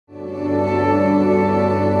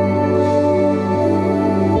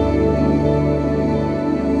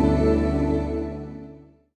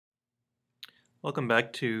Welcome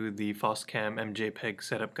back to the Foscam MJPEG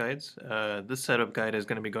setup guides. This setup guide is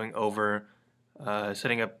going to be going over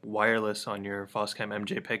setting up wireless on your Foscam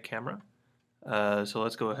MJPEG camera. So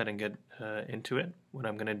let's go ahead and get into it. What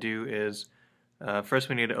I'm going to do is first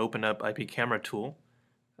we need to open up IP camera tool.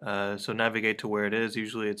 So navigate to where it is.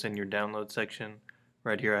 Usually it's in your download section.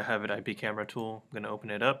 Right here I have it, IP camera tool. I'm going to open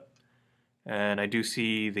it up. And I do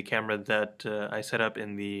see the camera that I set up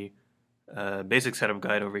in the basic setup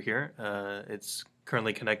guide over here. It's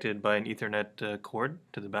currently connected by an Ethernet cord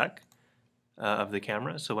to the back of the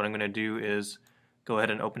camera. So what I'm going to do is go ahead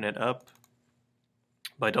and open it up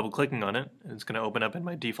by double clicking on it. It's going to open up in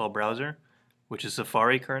my default browser, which is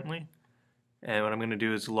Safari currently. And what I'm going to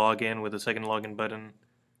do is log in with the second login button,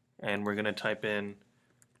 and we're going to type in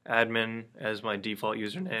admin as my default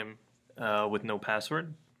username with no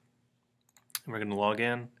password. And we're going to log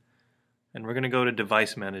in, and we're going to go to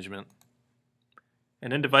device management.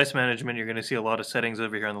 And in device management, you're going to see a lot of settings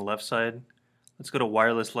over here on the left side. Let's go to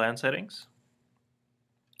wireless LAN settings.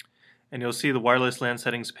 And you'll see the wireless LAN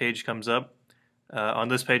settings page comes up. On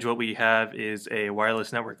this page, what we have is a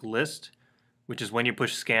wireless network list, which is when you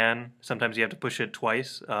push scan. Sometimes you have to push it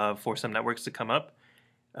twice for some networks to come up.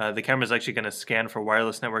 The camera is actually going to scan for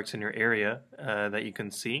wireless networks in your area that you can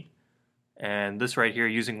see. And this right here,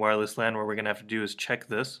 using wireless LAN, what we're going to have to do is check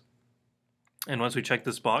this. And once we check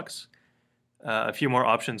this box, a few more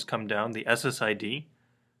options come down. The SSID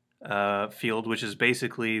field, which is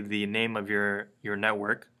basically the name of your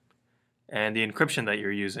network, and the encryption that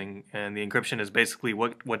you're using. And the encryption is basically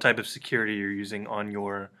what type of security you're using on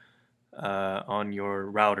your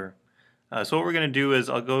router. So what we're going to do is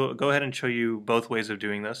I'll go ahead and show you both ways of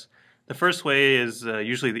doing this. The first way is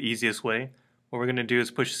usually the easiest way. What we're going to do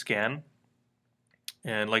is push scan.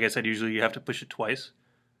 And like I said, usually you have to push it twice.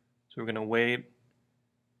 So we're going to wait.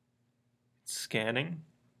 It's scanning,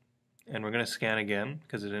 and we're going to scan again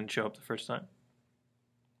because it didn't show up the first time.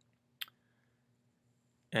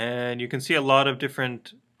 And you can see a lot of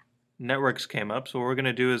different networks came up. So what we're going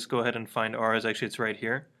to do is go ahead and find ours. Actually, it's right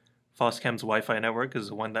here. Foscam's Wi-Fi network is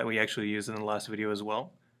the one that we actually used in the last video as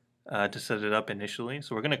well to set it up initially.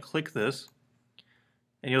 So we're going to click this,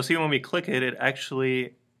 and you'll see when we click it, it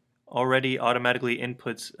actually already automatically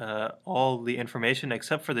inputs all the information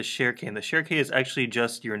except for the share key. And the share key is actually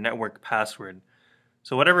just your network password.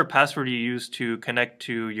 So whatever password you use to connect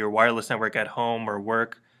to your wireless network at home or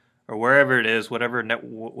work or wherever it is, whatever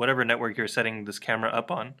network you're setting this camera up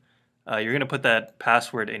on, you're going to put that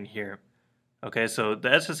password in here. Okay, so the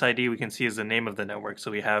SSID we can see is the name of the network.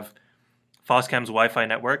 So we have Foscam's Wi-Fi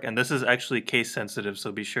network, and this is actually case sensitive,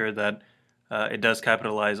 so be sure that it does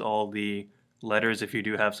capitalize all the letters if you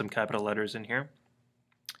do have some capital letters in here.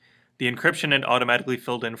 The encryption it automatically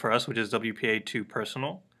filled in for us, which is WPA2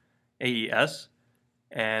 personal, AES.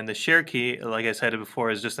 And the share key, like I said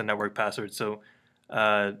before, is just a network password. So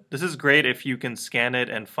this is great if you can scan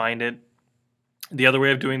it and find it. The other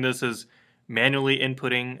way of doing this is manually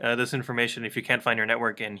inputting this information. If you can't find your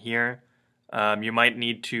network in here, you might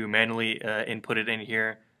need to manually input it in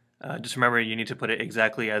here. Just remember, you need to put it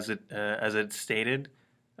exactly as it's stated.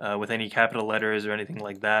 With any capital letters or anything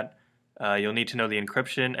like that. You'll need to know the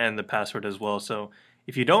encryption and the password as well. So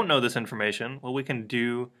if you don't know this information, what we can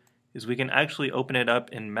do is we can actually open it up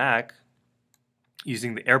in Mac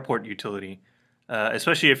using the airport utility.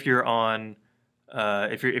 Especially if you're on,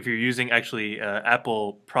 if you're using actually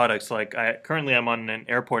Apple products. Like currently I'm on an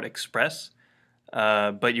Airport Express,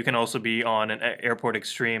 but you can also be on an Airport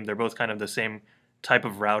Extreme. They're both kind of the same type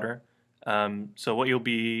of router. So what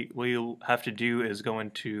you'll have to do is go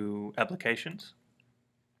into applications.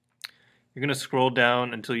 You're going to scroll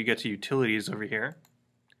down until you get to utilities over here.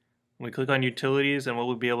 We click on utilities, and what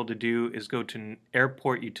we'll be able to do is go to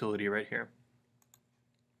airport utility right here.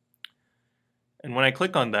 And when I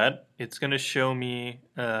click on that, it's going to show me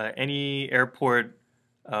any airport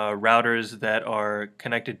routers that are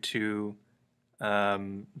connected to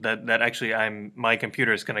that actually my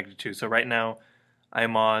computer is connected to. So right now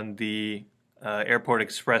I'm on the Airport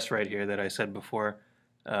Express right here that I said before.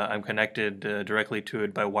 I'm connected directly to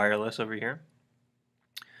it by wireless over here.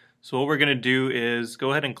 So what we're going to do is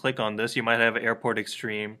go ahead and click on this. You might have Airport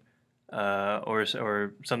Extreme or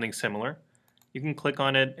something similar. You can click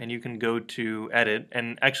on it and you can go to edit.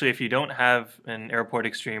 And actually, if you don't have an Airport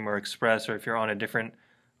Extreme or Express, or if you're on a different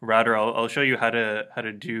router, I'll show you how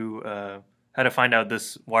to find out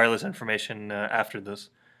this wireless information after this.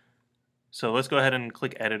 So let's go ahead and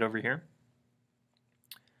click edit over here.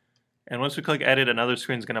 And once we click edit, another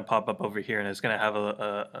screen is going to pop up over here, and it's going to have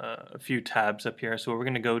a few tabs up here. So what we're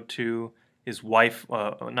going to go to is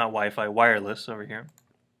not Wi-Fi, wireless over here.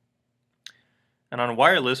 And on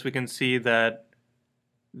wireless, we can see that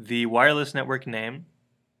The wireless network name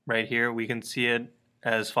right here, we can see it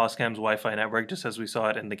as Foscam's Wi-Fi network, just as we saw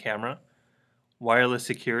it in the camera. Wireless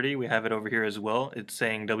security, we have it over here as well. It's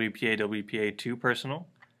saying WPA WPA2 personal.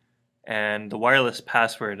 And the wireless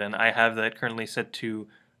password, and I have that currently set to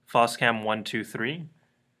Foscam123.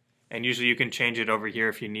 And usually you can change it over here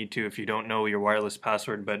if you need to, if you don't know your wireless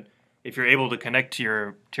password. But if you're able to connect to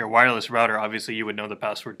your wireless router, obviously you would know the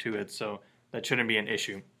password to it, so that shouldn't be an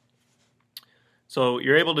issue. So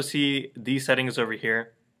you're able to see these settings over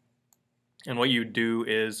here, and what you do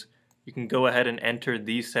is you can go ahead and enter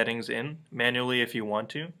these settings in manually if you want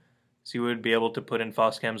to. So you would be able to put in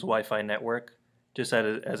Foscam's Wi-Fi network, just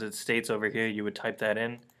as it states over here. You would type that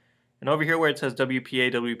in, and over here where it says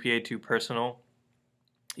WPA WPA2 personal,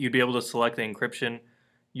 you'd be able to select the encryption.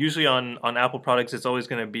 Usually on Apple products, it's always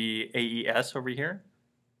going to be AES over here,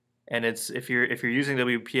 and it's if you're using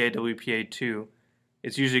WPA WPA2,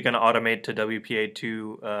 it's usually going to automate to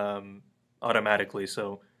WPA2 automatically.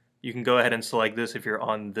 So you can go ahead and select this if you're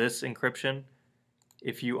on this encryption.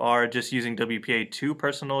 If you are just using WPA2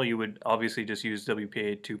 personal, you would obviously just use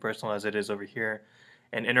WPA2 personal as it is over here.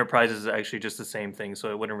 And enterprise is actually just the same thing, so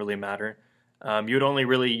it wouldn't really matter. You would only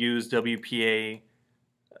really use WPA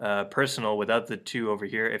personal without the 2 over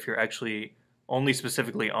here if you're actually only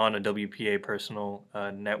specifically on a WPA personal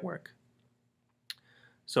network.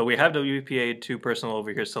 So we have WPA2 personal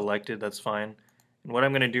over here selected, that's fine. And what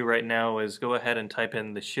I'm going to do right now is go ahead and type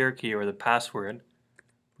in the share key or the password,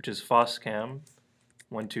 which is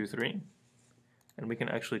Foscam123. And we can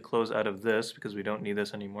actually close out of this because we don't need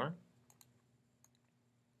this anymore.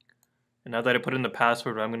 And now that I put in the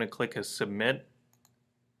password, I'm going to click submit.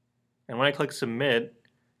 And when I click submit,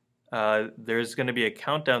 there's going to be a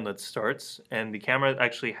countdown that starts, and the camera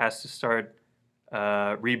actually has to start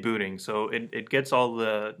rebooting. So it gets all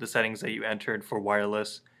the settings that you entered for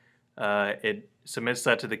wireless. It submits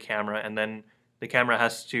that to the camera, and then the camera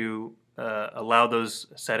has to allow those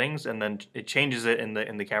settings, and then it changes it in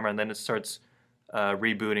the camera, and then it starts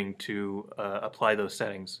rebooting to apply those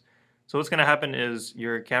settings. So what's going to happen is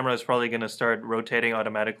your camera is probably going to start rotating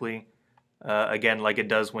automatically, again like it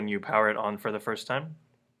does when you power it on for the first time.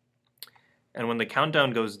 And when the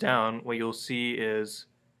countdown goes down, what you'll see is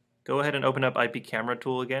go ahead and open up IP camera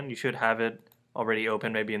tool again. You should have it already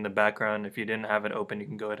open, maybe in the background. If you didn't have it open, you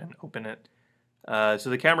can go ahead and open it. So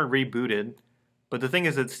the camera rebooted, but the thing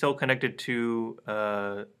is it's still connected to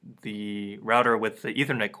the router with the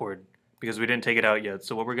Ethernet cord because we didn't take it out yet.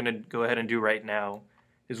 So what we're going to go ahead and do right now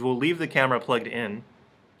is we'll leave the camera plugged in,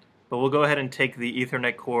 but we'll go ahead and take the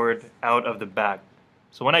Ethernet cord out of the back.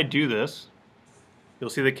 So when I do this, you'll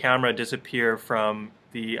see the camera disappear from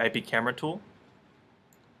the IP camera tool,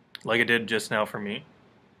 like it did just now for me.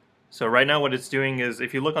 So right now what it's doing is,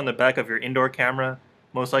 if you look on the back of your indoor camera,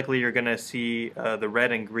 most likely you're going to see the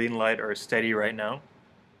red and green light are steady right now.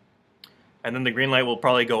 And then the green light will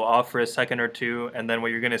probably go off for a second or two, and then what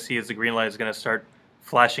you're going to see is the green light is going to start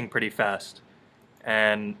flashing pretty fast.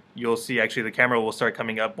 And you'll see actually the camera will start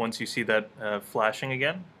coming up once you see that flashing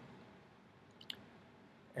again.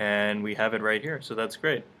 And we have it right here, so that's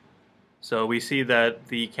great. So we see that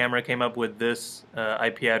the camera came up with this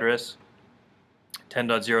IP address,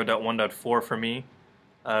 10.0.1.4 for me,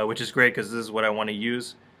 which is great because this is what I want to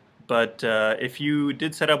use. But if you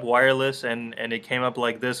did set up wireless and it came up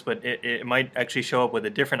like this, but it might actually show up with a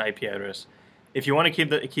different IP address. If you want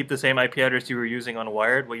to keep the same IP address you were using on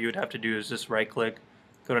wired, what you would have to do is just right click,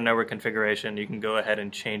 go to network configuration. You can go ahead and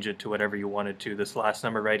change it to whatever you wanted to. This last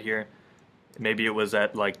number right here, maybe it was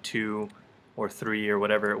at like 2 or 3 or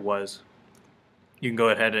whatever it was. You can go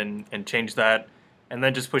ahead and change that, and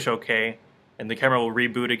then just push OK, and the camera will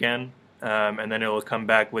reboot again, and then it will come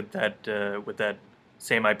back with that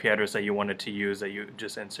same IP address that you wanted to use that you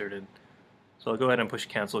just inserted. So I'll go ahead and push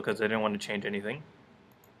cancel because I didn't want to change anything.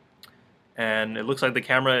 And it looks like the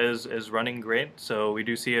camera is running great, so we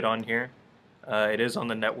do see it on here. It is on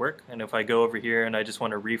the network, and if I go over here and I just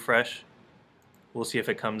want to refresh, we'll see if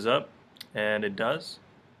it comes up, and it does.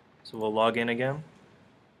 So we'll log in again.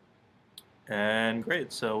 And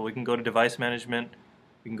great, so we can go to device management,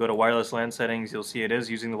 we can go to wireless LAN settings. You'll see it is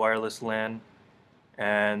using the wireless LAN,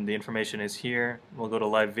 and the information is here. We'll go to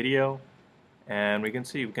live video, and we can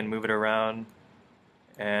see we can move it around,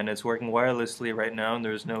 and it's working wirelessly right now, and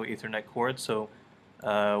there's no Ethernet cord. So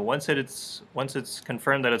once it's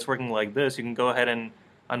confirmed that it's working like this, you can go ahead and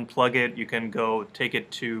unplug it. You can go take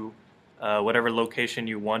it to whatever location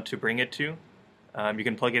you want to bring it to. You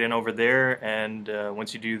can plug it in over there, and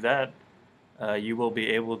once you do that, you will be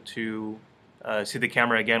able to see the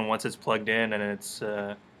camera again once it's plugged in and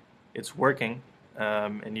it's working.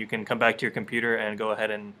 And you can come back to your computer and go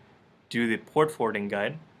ahead and do the port forwarding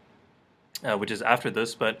guide, which is after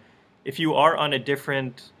this. But if you are on a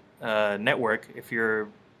different network, if you're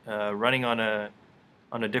running on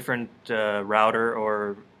a different router,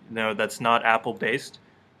 or that's not Apple based,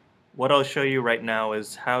 what I'll show you right now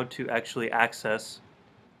is how to actually access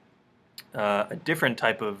a different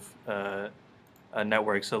type of a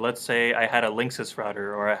network. So let's say I had a Linksys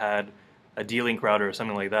router, or I had a D-Link router, or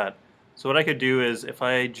something like that. So what I could do is, if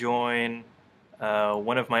I join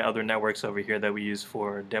one of my other networks over here that we use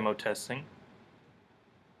for demo testing,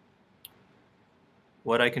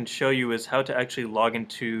 what I can show you is how to actually log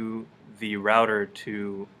into the router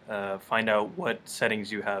to find out what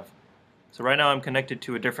settings you have. So right now I'm connected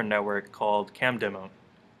to a different network called Cam Demo.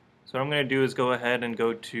 So what I'm going to do is go ahead and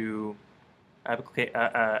go to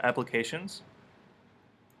Applications,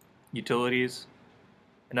 Utilities,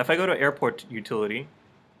 and if I go to Airport Utility,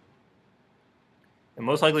 and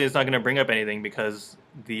most likely it's not going to bring up anything because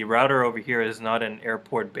the router over here is not an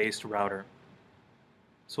airport based router.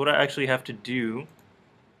 So what I actually have to do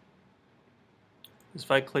is,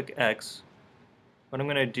 if I click X, what I'm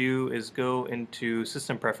going to do is go into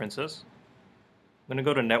System Preferences. I'm going to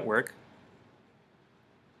go to Network.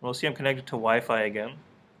 We'll see I'm connected to Wi-Fi again.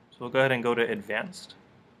 So we'll go ahead and go to Advanced.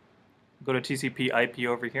 Go to TCP IP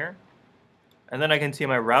over here. And then I can see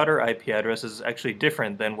my router IP address is actually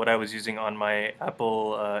different than what I was using on my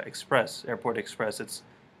Apple Express, Airport Express.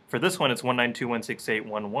 For this one, it's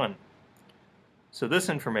 192.168.1.1. So this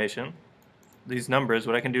information, these numbers,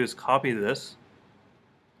 what I can do is copy this.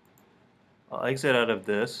 I'll exit out of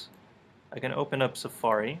this. I can open up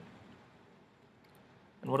Safari.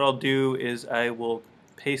 And what I'll do is I will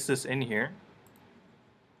paste this in here.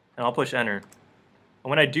 And I'll push enter. And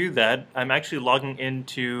when I do that, I'm actually logging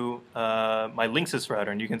into my Linksys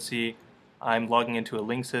router. And you can see I'm logging into a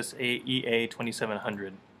Linksys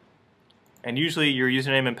EA2700. And usually your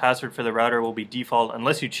username and password for the router will be default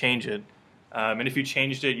unless you change it. And if you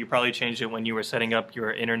changed it, you probably changed it when you were setting up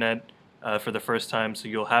your internet for the first time, so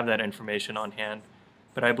you'll have that information on hand.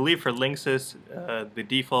 But I believe for Linksys, the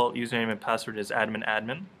default username and password is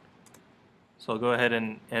admin. So I'll go ahead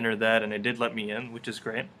and enter that, and it did let me in, which is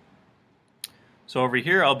great. So over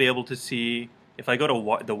here, I'll be able to see, if I go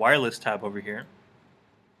to the wireless tab over here,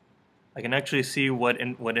 I can actually see what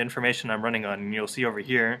information I'm running on. And you'll see over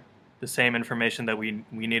here the same information that we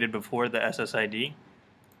needed before, the SSID.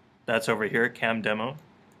 That's over here, Cam Demo.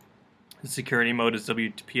 The security mode is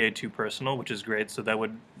WPA2 Personal, which is great. So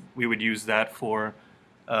we would use that for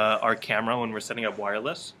our camera when we're setting up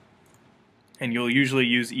wireless. And you'll usually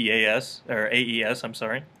use AES, I'm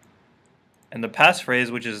sorry. And the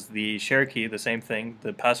passphrase, which is the share key, the same thing,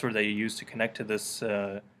 the password that you use to connect to this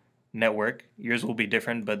network. Yours will be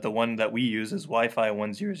different, but the one that we use is Wi-Fi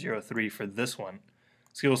 1003 for this one.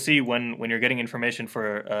 So you'll see when you're getting information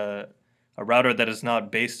for a router that is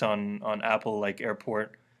not based on Apple, like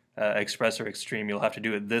Airport Express or Extreme, you'll have to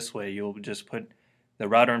do it this way. You'll just put the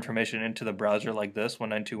router information into the browser like this,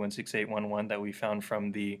 192.168.1.1 that we found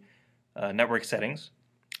from the network settings.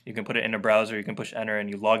 You can put it in a browser, you can push enter, and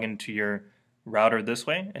you log into your router this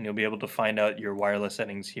way, and you'll be able to find out your wireless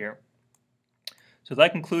settings here. So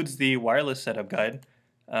that concludes the wireless setup guide.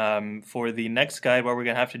 For the next guide, what we're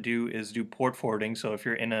going to have to do is do port forwarding. So if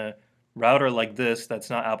you're in a router like this that's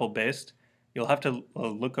not Apple based, you'll have to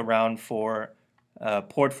look around for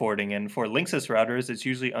port forwarding. And for Linksys routers, it's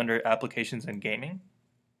usually under Applications and Gaming.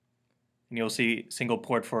 And you'll see single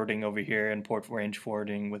port forwarding over here and port range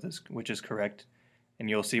forwarding, which is correct. And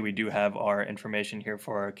you'll see we do have our information here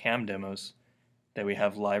for our cam demos that we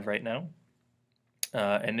have live right now.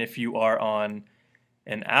 And if you are on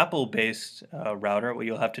an Apple-based router, what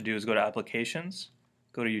you'll have to do is go to Applications,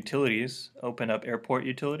 go to Utilities, open up Airport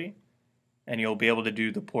Utility, and you'll be able to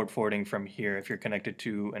do the port forwarding from here if you're connected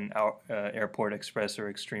to an Airport Express or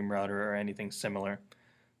Extreme router or anything similar.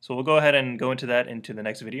 So we'll go ahead and go into that into the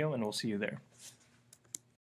next video, and we'll see you there.